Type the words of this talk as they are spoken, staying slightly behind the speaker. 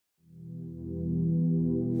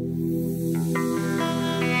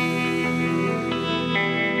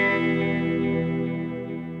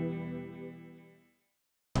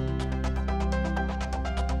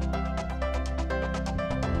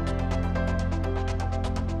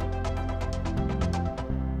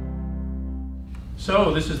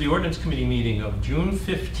So this is the Ordinance Committee meeting of June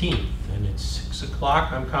 15th, and it's 6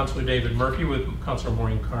 o'clock. I'm Councilor David Murphy with Councilor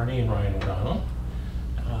Maureen Carney and Ryan O'Donnell.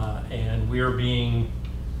 And we are being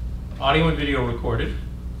audio and video recorded.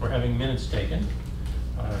 We're having minutes taken.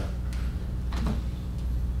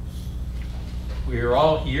 We are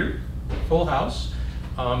all here, full house.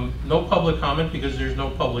 No public comment because there's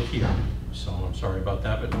no public here. So I'm sorry about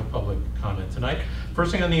that, but no public comment tonight.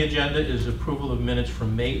 First thing on the agenda is approval of minutes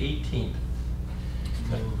from May 18th.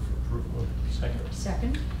 Move for approval. Second.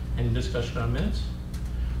 Second. Any discussion on minutes?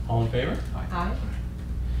 All in favor? Aye.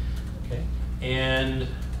 Okay. And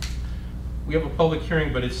we have a public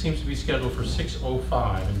hearing, but it seems to be scheduled for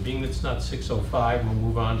 6:05. And being that it's not 6:05, we'll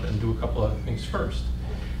move on and do a couple other things first,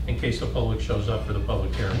 in case the public shows up for the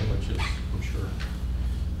public hearing, which is, I'm sure,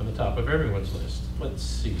 on the top of everyone's list. Let's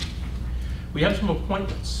see. We have some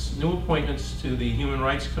appointments, new appointments to the Human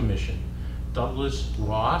Rights Commission. Douglas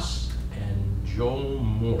Ross and Joel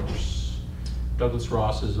Morse. Douglas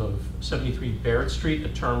Ross is of 73 Barrett Street, a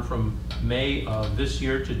term from May of this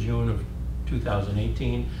year to June of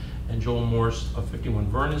 2018. And Joel Morse of 51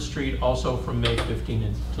 Vernon Street, also from May 15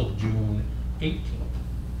 until June 18.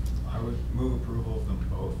 I would move approval of them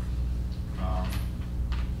both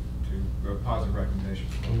to a positive recommendation.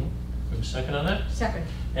 Mm-hmm. We have a second on that? Second.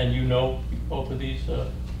 And you know both of these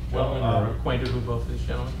well and are acquainted with both of these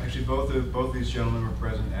gentlemen? Actually, both of these gentlemen were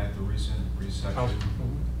present at the recent reception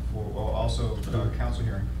for, well, also council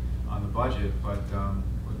hearing on the budget, but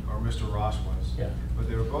or Mr. Ross was. Yeah. But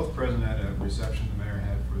they were both present at a reception the mayor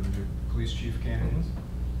had for the new police chief candidates,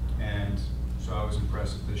 and so I was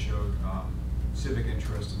impressed that they showed civic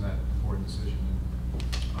interest in that important decision.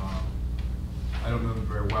 And, I don't know them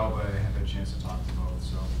very well, but I have had a chance to talk to both,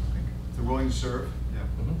 so I think if they're willing to serve, yeah.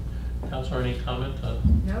 Mm-hmm. Councilor, any comment?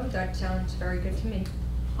 No, that sounds very good to me.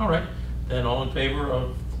 All right, then all in favor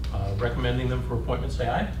of recommending them for appointment, say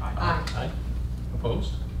aye. Aye. Aye. Aye.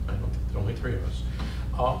 Opposed? I don't, there are only three of us.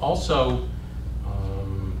 Also,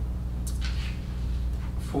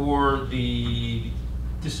 for the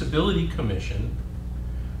Disability Commission,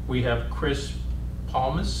 we have Chris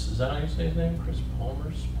Palmas. Is that how you say his name? Chris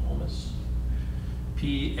Palmas?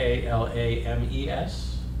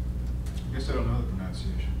 P-A-L-A-M-E-S. I guess I don't know the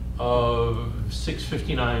pronunciation. Of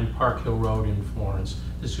 659 Park Hill Road in Florence.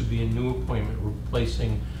 This would be a new appointment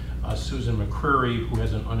replacing Susan McCreary, who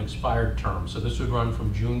has an unexpired term. So this would run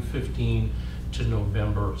from June 15 to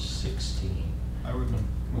November 16. I would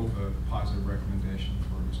move a positive recommendation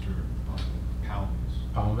for Mr. Palmas.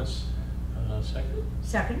 Palmas, second?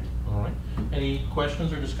 Second. All right. Any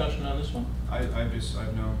questions or discussion on this one? I've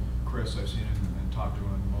known Chris, I've seen him and talked to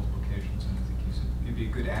him on multiple occasions, and I think he'd be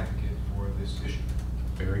a good advocate for this issue.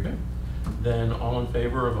 Very good. Then all in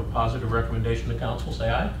favor of a positive recommendation to council, say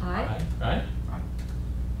aye. Aye. Aye. Aye.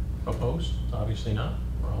 Opposed? Obviously not.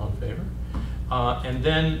 We're all in favor. And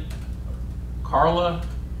then Carla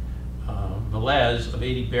Velez of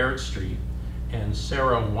 80 Barrett Street and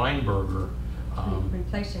Sarah Weinberger.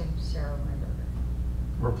 Replacing Sarah Weinberger.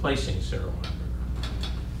 Replacing Sarah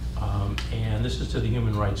Weinberger. And this is to the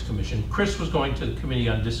Human Rights Commission. Chris was going to the Committee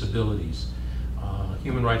on Disabilities.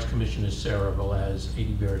 Human Rights Commission is Sarah Velez,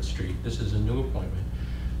 80 Barrett Street. This is a new appointment.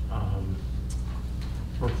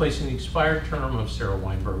 Replacing the expired term of Sarah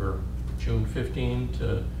Weinberger, June 15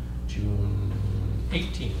 to June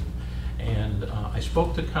 18. And I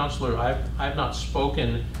spoke to Councilor, I've not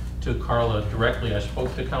spoken to Carla directly. I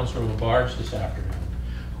spoke to Councilor Labarge this afternoon,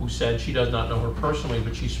 who said she does not know her personally,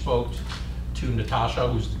 but she spoke to Natasha,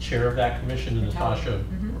 who's the chair of that commission, and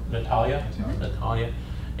Natalia,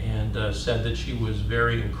 and said that she was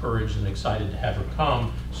very encouraged and excited to have her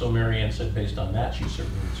come. So Mary Ann said based on that, she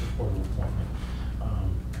certainly would support an appointment.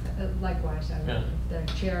 Likewise, the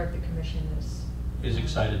chair of the commission is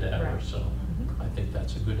excited to have her, so I think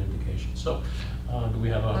that's a good indication. So do we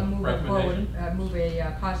have a recommendation? Move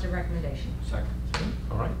a positive recommendation. Second.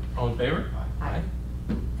 All right, all in favor? Aye.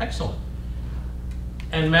 Excellent.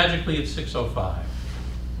 And magically it's 6:05.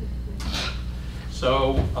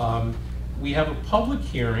 So we have a public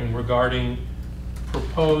hearing regarding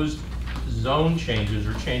proposed zone changes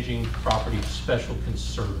or changing property to special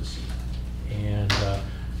conservancy. And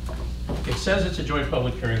it says it's a joint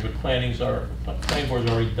public hearing, but planning board's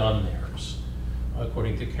already done theirs,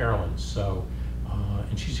 according to Carolyn. So,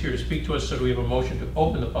 and she's here to speak to us. So do we have a motion to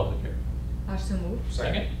open the public hearing? So moved.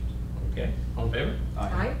 Second? Okay, all in favor?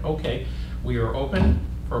 Aye. Okay, we are open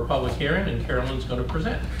for a public hearing, and Carolyn's going to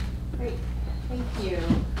present. Great, thank you.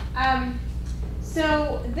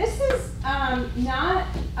 So this is not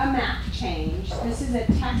a map change. This is a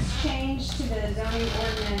text change to the zoning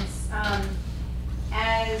ordinance.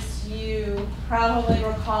 As you probably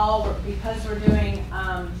recall, because we're doing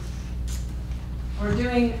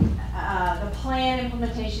the plan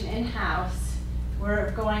implementation in-house,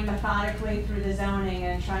 we're going methodically through the zoning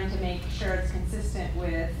and trying to make sure it's consistent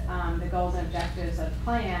with the goals and objectives of the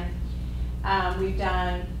plan. We've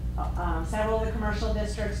done several of the commercial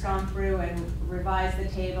districts, gone through and revised the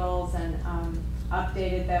tables and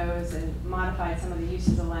updated those and modified some of the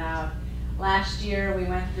uses allowed. Last year, we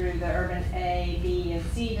went through the urban A, B, and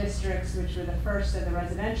C districts, which were the first of the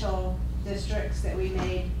residential districts that we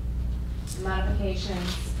made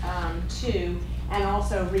modifications to, and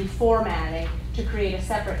also reformatting to create a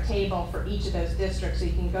separate table for each of those districts, so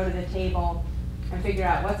you can go to the table and figure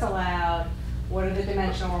out what's allowed, what are the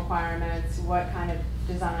dimensional requirements, what kind of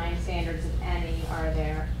design standards, if any, are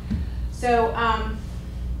there. So,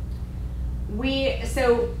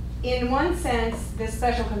 in one sense, this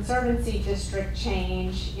special conservancy district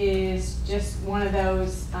change is just one of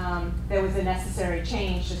those that was a necessary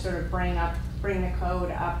change to sort of bring the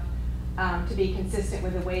code up to be consistent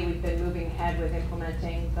with the way we've been moving ahead with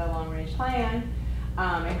implementing the long-range plan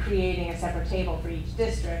and creating a separate table for each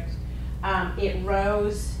district. It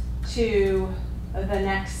rose to the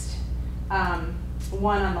next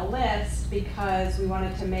one on the list because we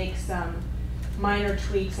wanted to make some minor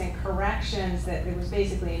tweaks and corrections. That it was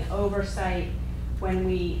basically an oversight when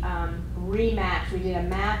we remapped. We did a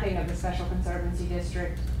mapping of the special conservancy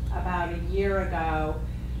district about a year ago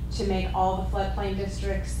to make all the floodplain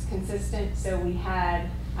districts consistent. So we had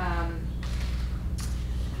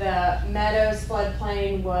the Meadows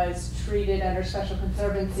floodplain was treated under special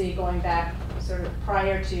conservancy going back sort of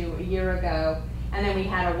prior to a year ago. And then we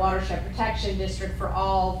had a watershed protection district for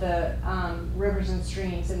all the rivers and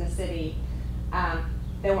streams in the city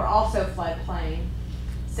that were also floodplain.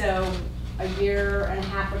 So a year and a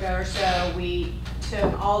half ago or so, we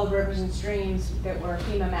took all the rivers and streams that were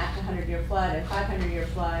FEMA mapped 100-year flood and 500-year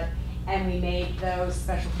flood, and we made those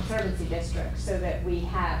special conservancy districts so that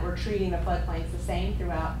we're treating the floodplains the same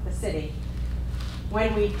throughout the city.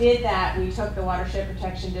 When we did that, we took the watershed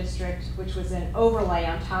protection district, which was an overlay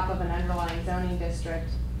on top of an underlying zoning district,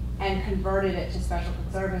 and converted it to special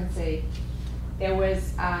conservancy. There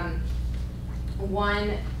was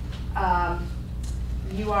one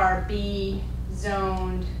URB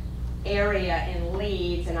zoned area in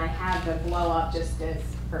Leeds, and I have the blow up just as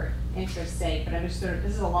for interest's sake, but I'm just sort of,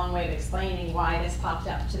 this is a long way of explaining why this popped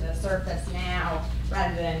up to the surface now,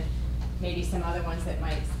 rather than maybe some other ones that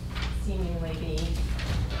might seemingly be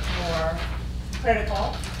more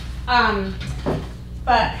critical.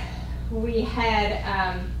 But we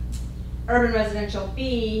had urban residential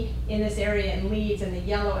B in this area in Leeds, and the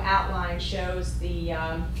yellow outline shows the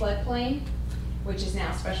floodplain, which is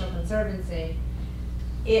now special conservancy.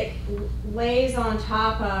 It lays on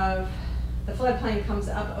top of, the floodplain comes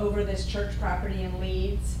up over this church property in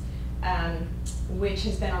Leeds, which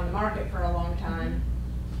has been on the market for a long time.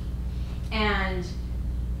 And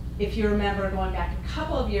if you remember, going back a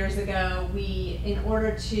couple of years ago, we, in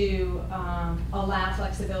order to allow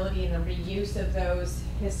flexibility in the reuse of those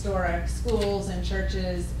historic schools and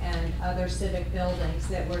churches and other civic buildings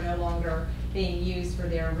that were no longer being used for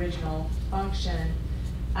their original function,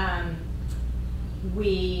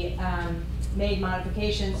 we made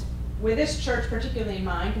modifications with this church particularly in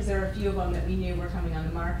mind, because there were a few of them that we knew were coming on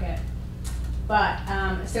the market. But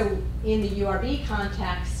so in the URB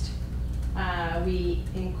context, we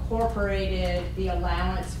incorporated the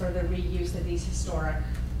allowance for the reuse of these historic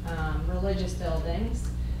religious buildings.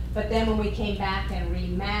 But then when we came back and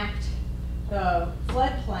remapped the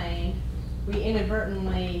floodplain, we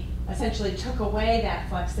inadvertently essentially took away that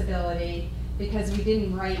flexibility because we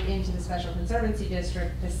didn't write into the special conservancy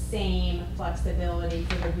district the same flexibility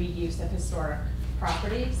for the reuse of historic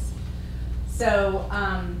properties. So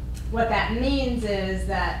what that means is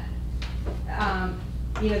that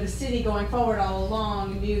you know, the city going forward all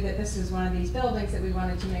along knew that this was one of these buildings that we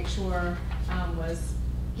wanted to make sure was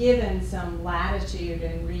given some latitude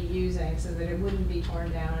in reusing so that it wouldn't be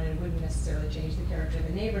torn down and it wouldn't necessarily change the character of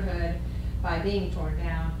the neighborhood by being torn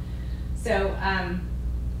down. So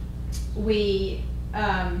we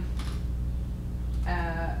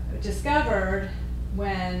discovered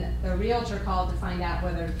when the realtor called to find out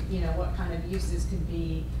whether, you know, what kind of uses could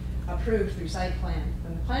be approved through site plan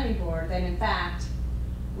from the planning board, that in fact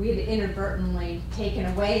we had inadvertently taken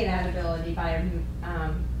away that ability by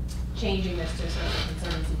changing this to a special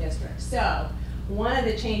conservancy district. So one of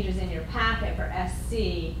the changes in your packet for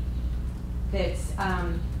SC that's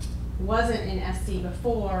wasn't in SC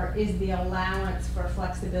before is the allowance for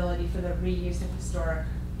flexibility for the reuse of historic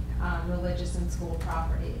religious and school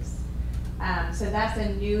properties. So that's a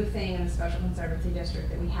new thing in the Special Conservancy District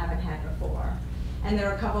that we haven't had before. And there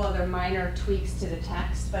are a couple other minor tweaks to the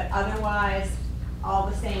text, but otherwise, all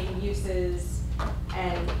the same uses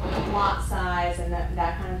and lot size and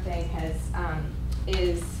that kind of thing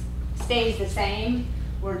stays the same.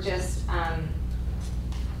 We're just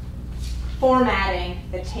formatting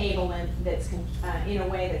the table in a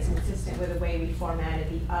way that's consistent with the way we formatted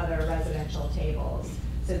the other residential tables,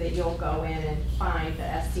 so that you'll go in and find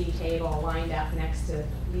the SC table lined up next to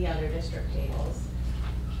the other district tables.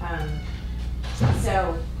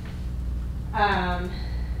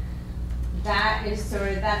 That is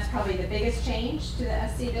that's probably the biggest change to the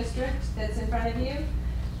SC district that's in front of you.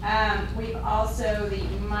 We've also, the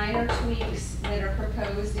minor tweaks that are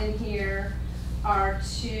proposed in here are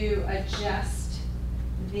to adjust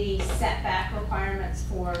the setback requirements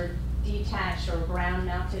for detached or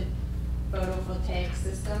ground-mounted photovoltaic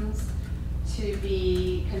systems to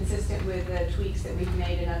be consistent with the tweaks that we've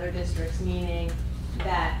made in other districts, meaning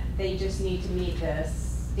that they just need to meet the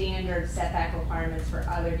standard setback requirements for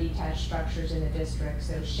other detached structures in the district,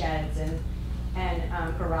 so sheds and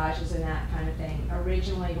garages and that kind of thing.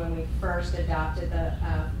 Originally, when we first adopted the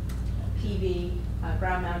PV,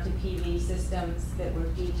 ground-mounted PV systems that were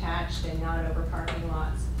detached and not over parking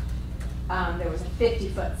lots, there was a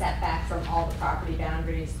 50-foot setback from all the property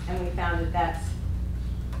boundaries, and we found that that's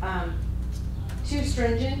too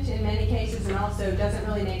stringent in many cases, and also doesn't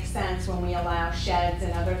really make sense when we allow sheds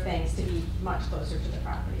and other things to be much closer to the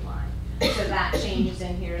property line. So that changes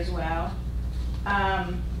in here as well.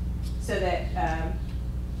 So that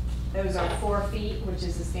those are 4 feet, which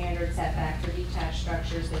is the standard setback for detached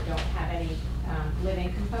structures that don't have any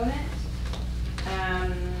living component.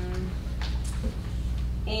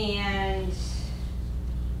 And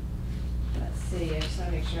let's see, I just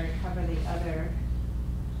want to make sure I cover the other.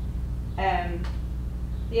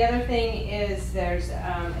 The other thing is there's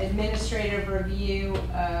administrative review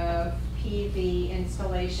of PV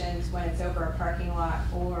installations when it's over a parking lot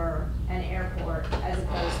or an airport, as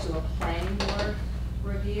opposed to a planning board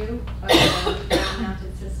review of the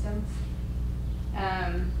ground-mounted systems.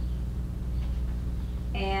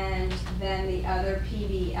 And then the other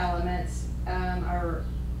PV elements are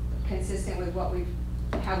consistent with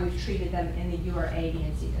how we've treated them in the UR A, B,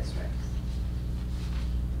 and C districts.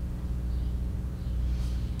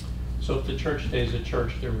 So if the church stays a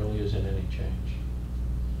church, there really isn't any change?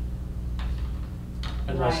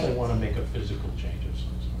 Unless they Right. want to make a physical change of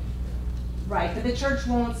some sort. Right, but the church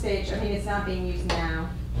won't stage, I mean, it's not being used now.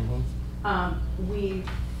 We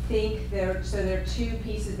think there are 2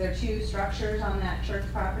 pieces, there are 2 structures on that church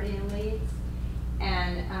property in Leeds.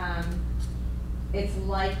 And it's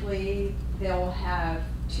likely they'll have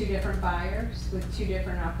 2 different buyers with 2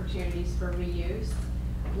 different opportunities for reuse.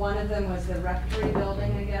 One of them was the rectory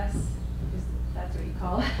building, I guess, that's what you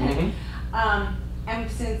call it. And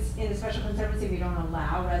since in the Special Conservancy we don't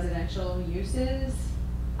allow residential uses,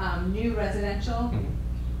 new residential,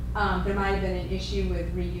 there might have been an issue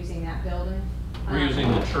with reusing that building.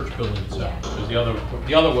 Reusing the church building itself, Yeah. because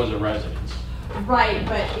the other was a residence. Right,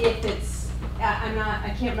 but if it's,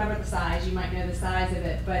 I can't remember the size, you might know the size of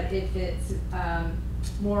it, but if it's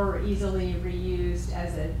more easily reused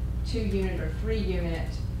as a 2-unit or 3-unit,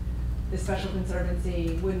 the Special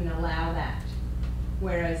Conservancy wouldn't allow that.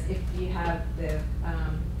 Whereas if you have the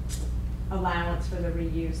allowance for the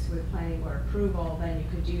reuse with planning board approval, then you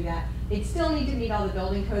could do that. They'd still need to meet all the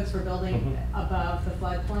building codes for building above the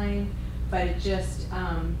floodplain, but it just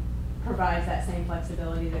provides that same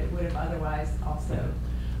flexibility that it would have otherwise also.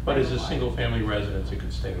 But as a single-family residence, it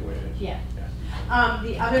could stay the way it is. Yeah.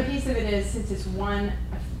 The other piece of it is, since it's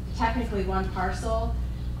technically one parcel,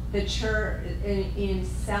 the church, in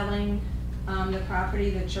selling the property,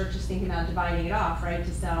 the church is thinking about dividing it off, right,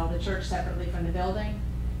 to sell the church separately from the building.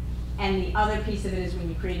 And the other piece of it is when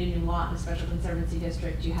you create a new lot in the Special Conservancy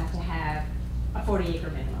District, you have to have a 40-acre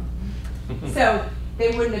minimum. So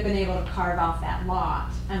they wouldn't have been able to carve off that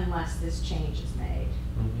lot unless this change is made.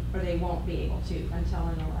 Or they won't be able to until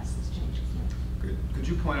and unless this change is made. Could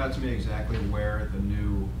you point out to me exactly where the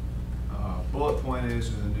new bullet point is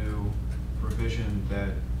in the new provision that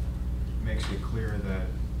makes it clear that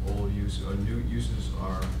old use or new uses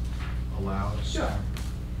are allowed? Sure.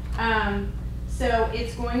 So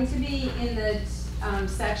it's going to be in the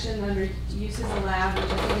section under uses allowed,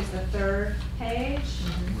 which I think is the 3rd page.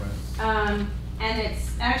 Right. And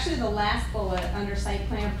it's actually the last bullet under site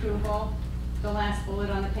plan approval, the last bullet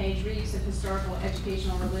on the page, reuse of historical,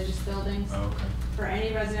 educational, religious buildings. Oh, okay. For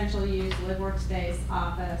any residential use, live, workspace,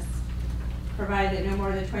 office, provided that no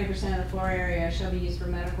more than 20% of the floor area shall be used for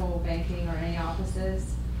medical, banking, or any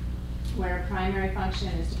offices. where a primary function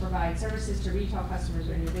is to provide services to retail customers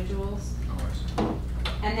or individuals. Oh, I see.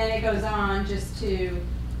 And then it goes on just to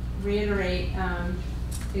reiterate,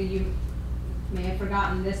 you may have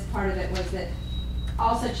forgotten this part of it, was that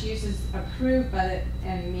all such uses approved by the,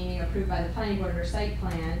 and meaning approved by the planning board or site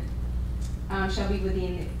plan, shall be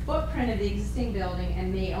within the footprint of the existing building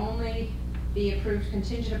and may only be approved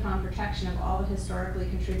contingent upon protection of all the historically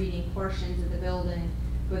contributing portions of the building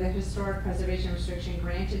with a historic preservation restriction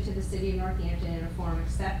granted to the city of Northampton in a form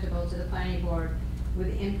acceptable to the planning board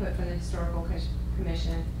with input from the historical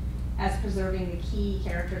commission as preserving the key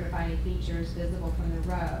character defining features visible from the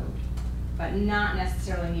road, but not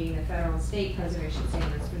necessarily meeting the federal and state preservation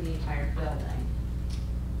standards for the entire building.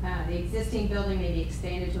 The existing building may be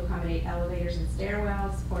expanded to accommodate elevators and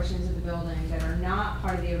stairwells, portions of the building that are not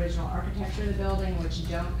part of the original architecture of the building, which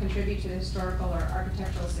don't contribute to the historical or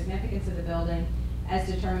architectural significance of the building, as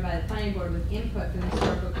determined by the planning board with input from the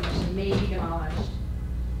historical commission, may be demolished.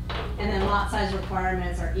 And then lot size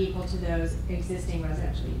requirements are equal to those existing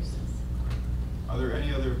residential uses. Are there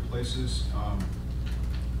any other places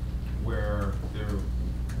where there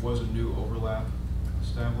was a new overlap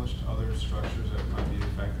established, other structures that might be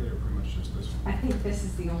affected, or pretty much just this one? I think this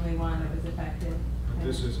is the only one that was affected. But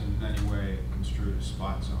this isn't in any way construed as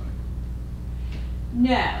spot zoning.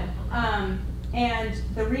 No, and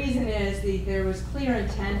the reason is there was clear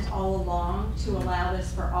intent all along to allow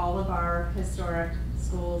this for all of our historic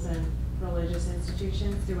schools and religious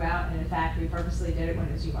institutions throughout, and in fact, we purposely did it when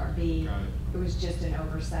it was URB. Got it. It was just an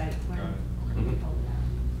oversight when Got it. we Mhm. pulled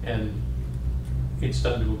it out. And it's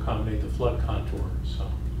done to accommodate the flood contour, so.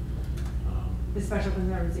 The special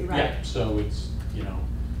conservancy, right? Yeah, so it's, you know,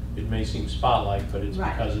 it may seem spotlight, but it's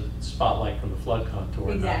Right. because it's spotlight from the flood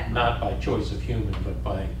contour, Exactly. not by choice of human, but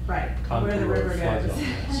by Right, where contour the of river flood goes. zone.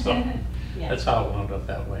 So Yeah. that's how it wound up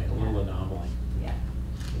that way, a little anomaly. Yeah.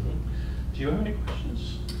 Mhm. Do you have any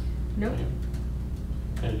questions? Nope.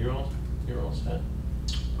 And you're all set?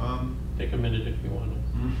 Take a minute if you want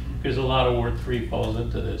to. Mhm. Because a lot of Ward 3 falls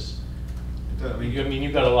into this. It does, I mean,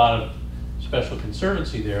 you've got a lot of special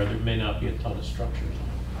conservancy there, there may not be a ton of structures.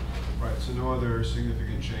 Right, so no other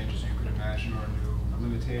significant changes you could imagine, or new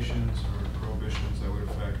limitations or prohibitions that would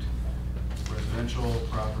affect residential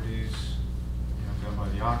properties, you know, down by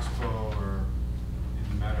the Oxbow or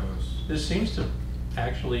in the meadows? This seems to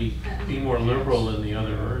actually be more liberal than the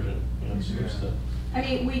other version. You know, it seems to. I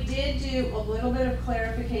mean, we did do a little bit of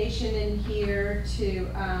clarification in here to,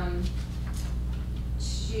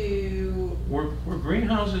 Were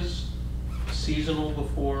greenhouses seasonal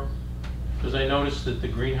before? Because I noticed that the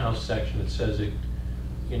greenhouse section, it says it,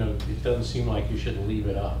 you know, it doesn't seem like you should leave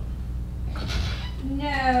it up.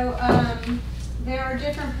 no, there are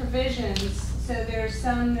different provisions. So there's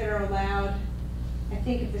some that are allowed, I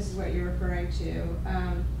think if this is what you're referring to.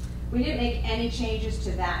 We didn't make any changes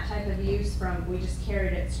to that type of use we just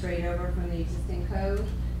carried it straight over from the existing code.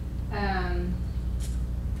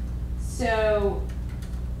 So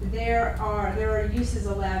there are uses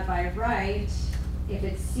allowed by right if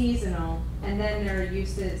it's seasonal, and then there are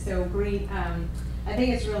uses, so green, I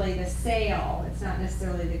think it's really the sale, it's not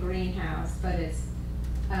necessarily the greenhouse, but it's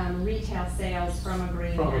retail sales from a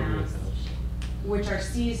greenhouse, which are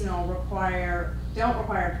seasonal, don't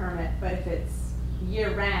require a permit, but if it's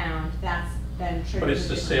year-round, that's then triggered. But it's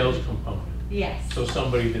the sales component. Yes. So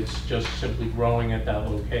somebody that's just simply growing at that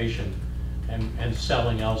location and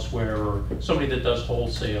selling elsewhere, or somebody that does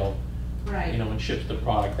wholesale, Right. you know, and ships the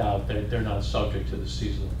product out, they're not subject to the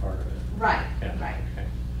seasonal part of it. Right, Yeah, right. okay.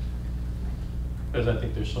 Because I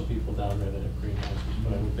think there's some people down there that have greenhouses,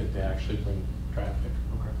 but I don't think they actually bring traffic.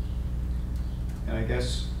 Okay. And I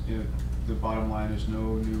guess, you know, the bottom line is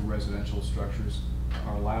no new residential structures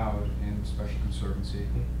are allowed in special conservancy,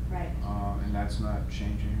 Right. and that's not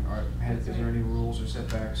changing. Is there any rules or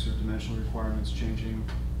setbacks or dimensional requirements changing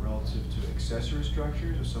relative to accessory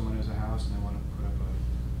structures? If someone has a house and they want to put up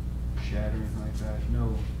a shed or anything like that?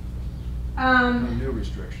 No new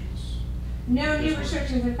restrictions. No new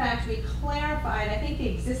restrictions. In fact, we clarified, I think the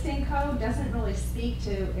existing code doesn't really speak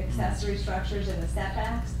to accessory structures and the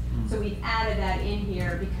setbacks. So we've added that in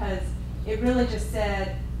here because it really just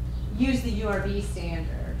said, use the URB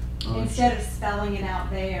standard instead of spelling it out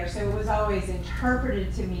there. So it was always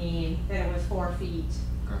interpreted to mean that it was 4 feet.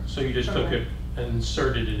 Okay. So you just took it and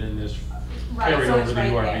inserted it in this, Right, carried so over it's the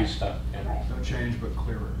right URB there. stuff. Yeah. Right. No change, but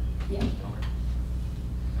clearer. Yeah. Okay.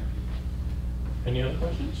 Thank you. Any other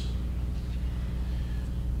questions?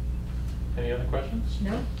 Any other questions?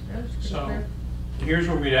 No, it's pretty So, clear. here's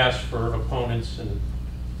where we'd ask for opponents and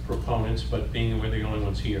proponents, but being we're the only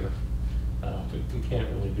ones here, we can't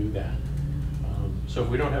really do that. So if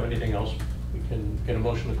we don't have anything else, we can get a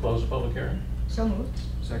motion to close the public hearing. So moved.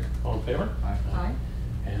 Second. All in favor? Aye. Aye.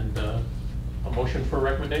 And a motion for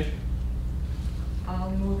recommendation.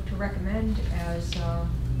 I'll move to recommend as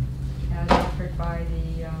offered by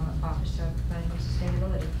the Office of Planning and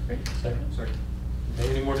Sustainability. Great, second. Second. Okay,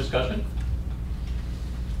 any more discussion?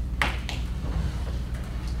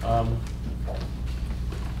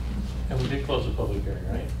 And we did close the public hearing,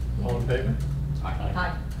 right? All in favor? Aye.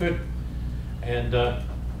 Aye. Good. And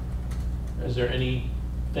is there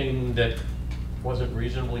anything that wasn't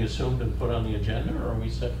reasonably assumed and put on the agenda, or are we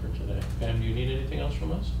set for today? Pam, do you need anything else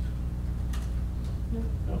from us?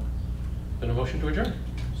 No? Then a motion to adjourn.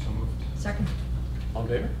 So moved. Second. All in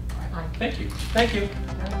favor? Aye. Thank you. Thank you.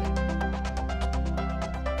 Okay.